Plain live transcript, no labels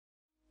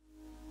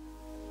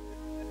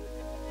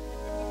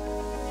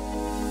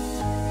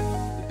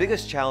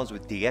biggest challenge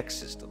with DX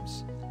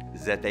systems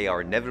is that they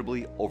are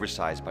inevitably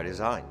oversized by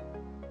design.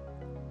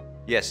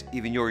 Yes,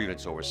 even your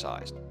unit's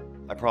oversized.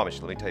 I promise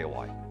you, let me tell you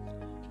why.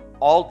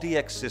 All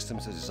DX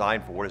systems are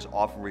designed for what is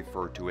often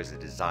referred to as a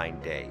design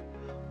day,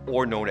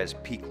 or known as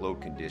peak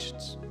load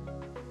conditions.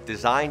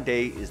 Design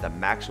day is the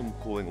maximum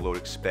cooling load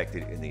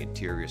expected in the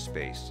interior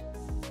space.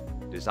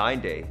 Design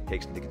day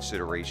takes into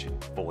consideration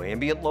full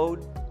ambient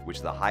load, which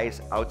is the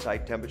highest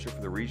outside temperature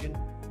for the region,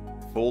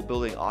 full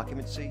building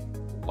occupancy,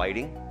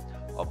 lighting,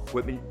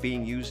 equipment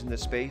being used in the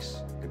space,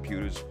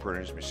 computers,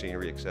 printers,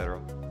 machinery, etc.,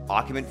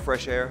 occupant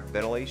fresh air,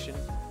 ventilation,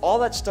 all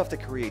that stuff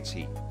that creates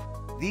heat.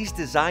 These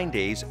design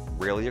days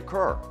rarely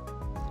occur,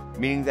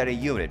 meaning that a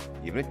unit,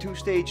 even a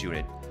two-stage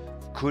unit,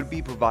 could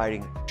be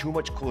providing too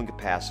much cooling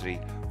capacity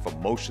for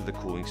most of the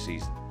cooling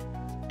season.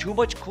 Too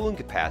much cooling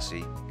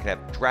capacity can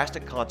have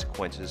drastic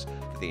consequences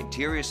for the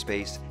interior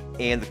space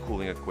and the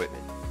cooling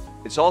equipment.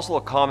 It's also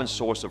a common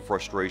source of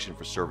frustration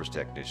for service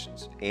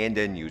technicians and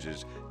end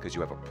users because you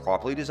have a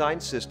properly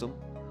designed system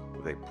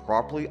with a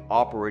properly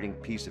operating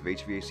piece of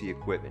HVAC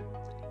equipment,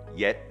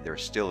 yet they're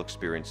still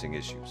experiencing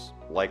issues,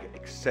 like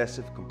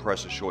excessive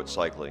compressor short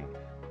cycling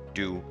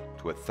due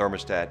to a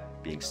thermostat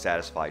being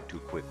satisfied too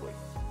quickly,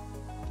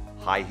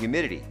 high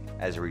humidity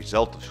as a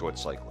result of short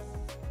cycling,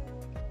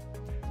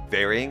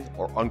 varying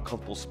or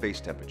uncomfortable space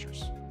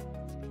temperatures,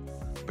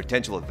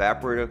 potential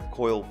evaporator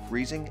coil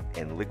freezing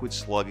and liquid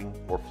slugging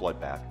or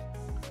floodback.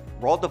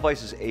 Rawal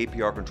Devices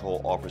APR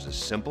Control offers a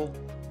simple,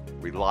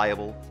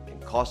 reliable,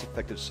 and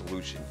cost-effective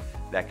solution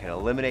that can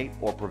eliminate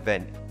or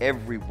prevent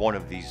every one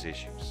of these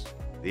issues.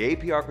 The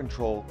APR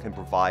Control can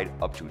provide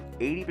up to an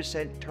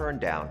 80% turn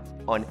down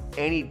on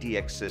any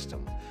DX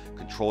system,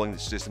 controlling the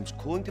system's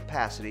cooling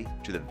capacity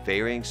to the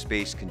varying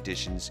space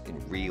conditions in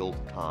real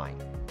time.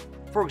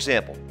 For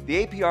example,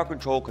 the APR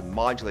Control can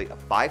modulate a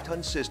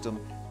 5-ton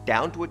system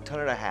down to a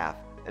 1.5 tons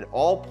and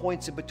all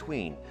points in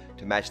between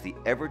to match the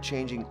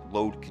ever-changing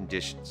load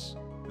conditions.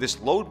 This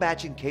load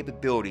matching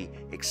capability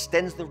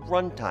extends the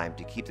runtime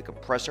to keep the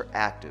compressor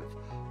active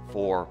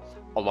for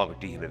a longer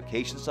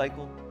dehumidification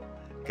cycle,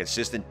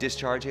 consistent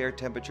discharge air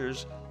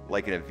temperatures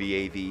like in a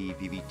VAV,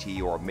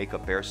 VVT, or a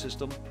makeup air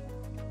system,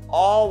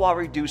 all while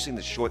reducing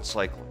the short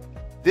cycling.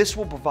 This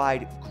will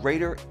provide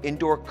greater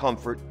indoor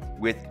comfort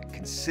with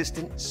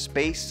consistent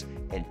space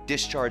and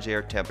discharge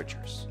air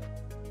temperatures.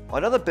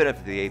 Another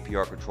benefit of the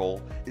APR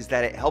Control is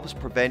that it helps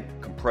prevent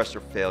compressor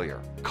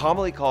failure,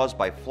 commonly caused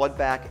by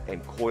floodback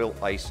and coil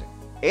icing,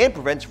 and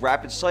prevents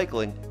rapid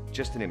cycling,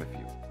 just to name a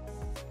few.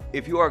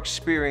 If you are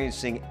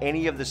experiencing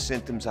any of the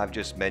symptoms I've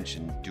just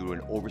mentioned due to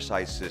an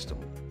oversized system,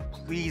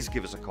 please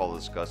give us a call to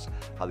discuss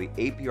how the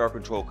APR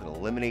Control can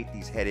eliminate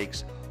these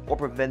headaches or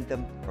prevent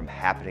them from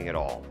happening at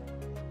all.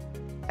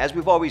 As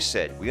we've always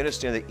said, we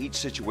understand that each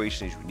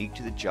situation is unique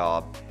to the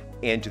job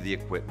and to the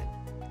equipment,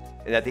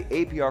 and that the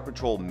APR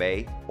Control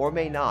may or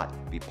may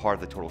not be part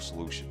of the total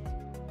solution.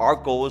 Our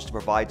goal is to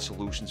provide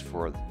solutions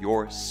for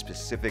your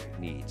specific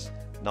needs,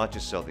 not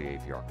just sell the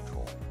APR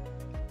Control.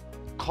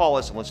 Call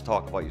us and let's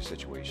talk about your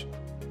situation.